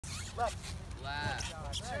left. Left.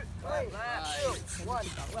 Right. Two, one,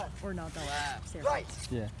 left. Or not that Left. way. Right.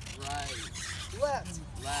 Yeah. Right. Left.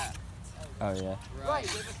 Left. Oh yeah. Right.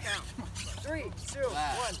 Give us count. 3, 2,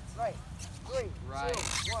 Left. 1, right. 3, Right.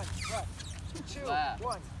 2, 1, left. 2, Left.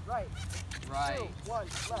 1, right. Right. 2, 1,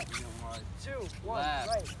 left. 2, 1, Left.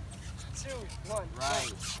 right. 2, 1,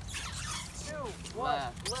 Right. 2, 1,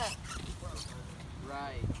 Left. left.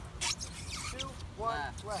 Right. 2, 1,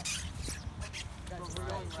 Left. left. Right.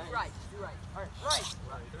 Right. Right. All right.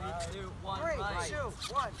 Right. 3, 2, 1, 3, right. 2,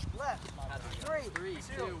 1, left. 3, 3, 2,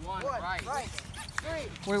 2, 1, 1, right. right.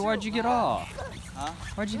 3. Wait, why'd you get off? Huh?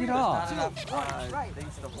 Why'd you get There's off? not enough right.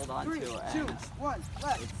 things to hold on 3, to, 2, and 1,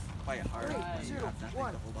 left. it's quite hard when you have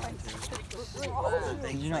nothing to hold on to.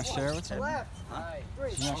 Did you not share with him? Left. Huh?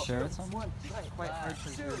 Did you not share with someone? 1, right. Quite hard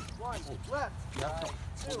because 2, you 1, left. have to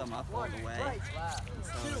hold them up all the way. Right. And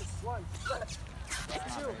so 2, 1, left.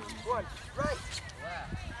 2, 1, right.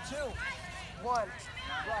 2, 1,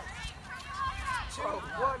 right. 2, 1, right. 2,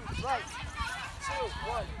 1, left. 2,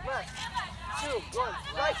 1,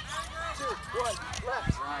 right. 2, 1,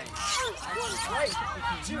 left. Right. 2, 1, right.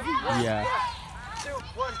 2, 1, Yeah. left. 2,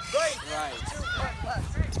 1, right. Right. 2, 1, left.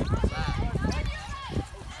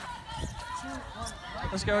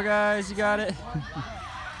 Let's go, guys. You got it.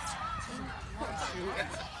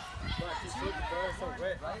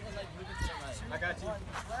 I got you.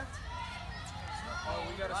 Oh,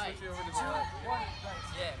 we gotta switch you over to the right.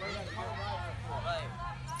 Yeah. Right.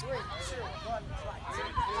 3, 2, 1, right.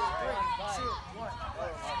 3, 2, 1,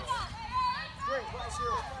 right. 3,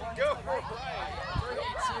 2, 1, Go. right. 3,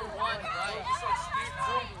 2, 1, right. Okay. 3,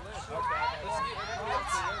 2, 1,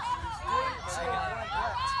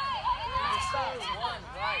 left. 3, 2, 1,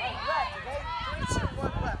 right. Left, okay? 3, 2,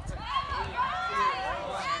 1, left. 3,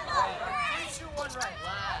 2, 1,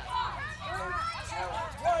 right. 3, 2,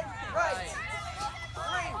 1, right.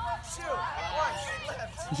 3, 2, 1,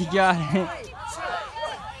 left. You got it. 3, 2, 1,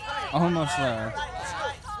 right. Almost there. 3, 2,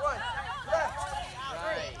 1, left.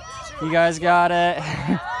 3, 2, You guys got it.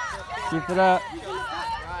 Keep it up.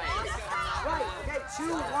 right. Okay,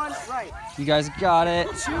 2, 1, right. You guys got it.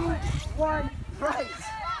 2, 1, right.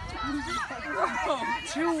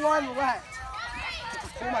 2, 1, left.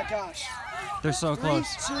 Oh my gosh. They're so 3,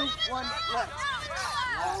 close. 2, 1, left.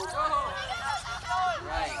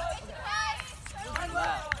 Right.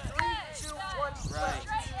 Left. 3, 2, 1, Right.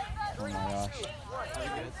 Oh my gosh.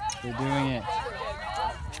 They're doing it.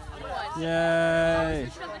 Yay.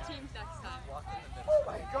 Show the teams next time. Oh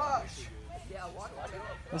my gosh.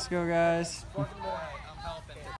 Let's go, guys.